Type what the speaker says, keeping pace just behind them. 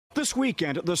This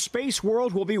weekend, the space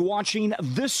world will be watching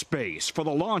this space for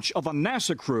the launch of a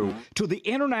NASA crew to the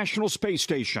International Space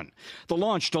Station. The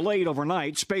launch delayed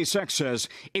overnight, SpaceX says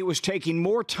it was taking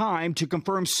more time to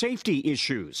confirm safety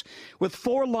issues. With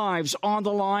 4 lives on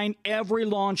the line, every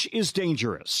launch is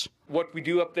dangerous. What we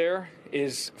do up there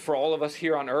is for all of us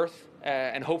here on Earth,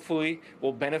 and hopefully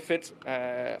will benefit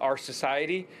our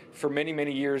society for many,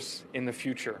 many years in the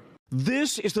future.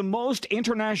 This is the most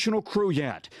international crew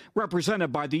yet,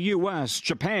 represented by the U.S.,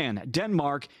 Japan,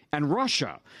 Denmark, and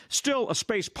Russia, still a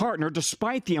space partner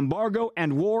despite the embargo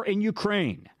and war in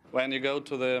Ukraine. When you go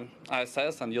to the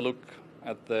ISS and you look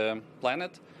at the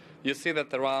planet, you see that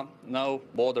there are no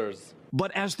borders.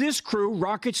 But as this crew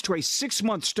rockets to a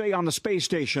 6-month stay on the space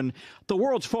station, the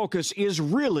world's focus is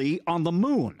really on the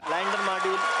moon. Lander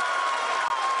module.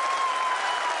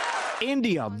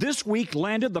 India this week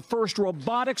landed the first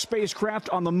robotic spacecraft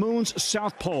on the moon's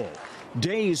south pole,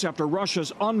 days after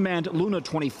Russia's unmanned Luna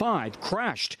 25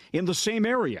 crashed in the same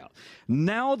area.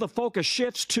 Now the focus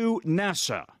shifts to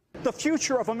NASA. The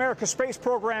future of America's space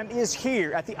program is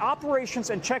here at the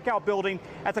Operations and Checkout Building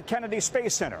at the Kennedy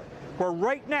Space Center, where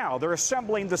right now they're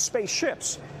assembling the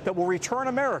spaceships that will return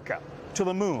America to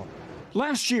the moon.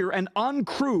 Last year, an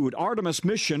uncrewed Artemis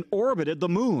mission orbited the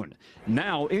moon.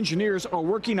 Now, engineers are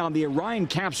working on the Orion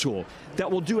capsule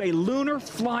that will do a lunar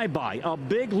flyby, a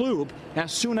big loop,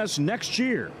 as soon as next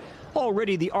year.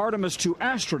 Already, the Artemis 2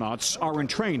 astronauts are in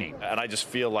training. And I just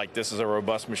feel like this is a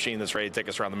robust machine that's ready to take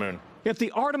us around the moon. If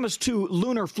the Artemis 2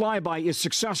 lunar flyby is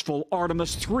successful,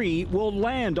 Artemis 3 will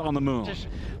land on the moon.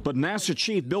 But NASA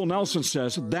Chief Bill Nelson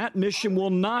says that mission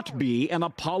will not be an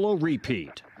Apollo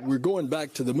repeat. We're going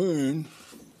back to the moon.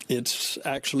 It's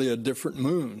actually a different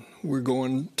moon. We're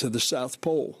going to the South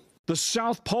Pole. The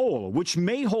South Pole, which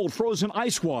may hold frozen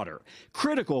ice water,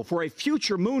 critical for a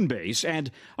future moon base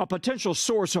and a potential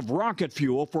source of rocket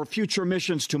fuel for future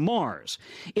missions to Mars.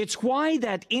 It's why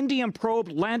that Indian probe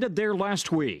landed there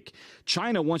last week.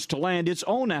 China wants to land its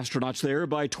own astronauts there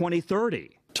by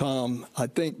 2030. Tom, I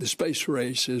think the space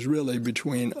race is really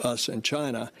between us and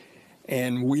China,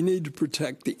 and we need to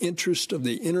protect the interest of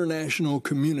the international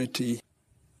community.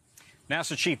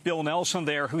 NASA Chief Bill Nelson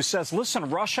there, who says, listen,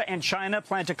 Russia and China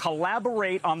plan to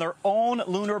collaborate on their own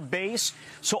lunar base,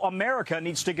 so America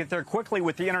needs to get there quickly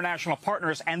with the international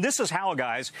partners. And this is how,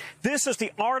 guys. This is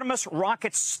the Artemis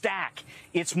rocket stack.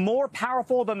 It's more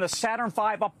powerful than the Saturn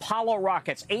V Apollo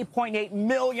rockets, 8.8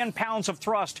 million pounds of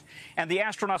thrust. And the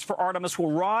astronauts for Artemis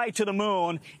will ride to the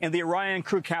moon in the Orion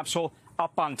crew capsule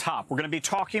up on top. We're going to be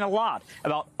talking a lot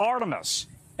about Artemis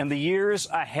in the years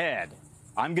ahead.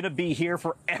 I'm going to be here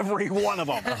for every one of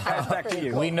them. Guys, back to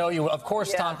you. We know you. Of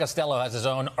course, Tom Costello has his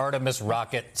own Artemis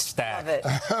rocket stack. Love it.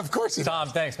 Of course he does. Tom,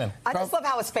 thanks, man. I just love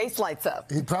how his face lights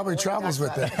up. He probably travels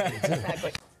with it.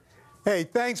 Exactly. Hey,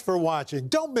 thanks for watching.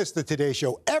 Don't miss the Today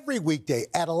Show every weekday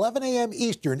at 11 a.m.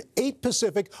 Eastern, 8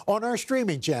 Pacific on our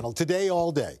streaming channel, Today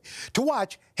All Day. To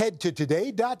watch, head to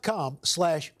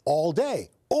today.com/allday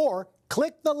or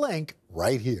click the link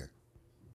right here.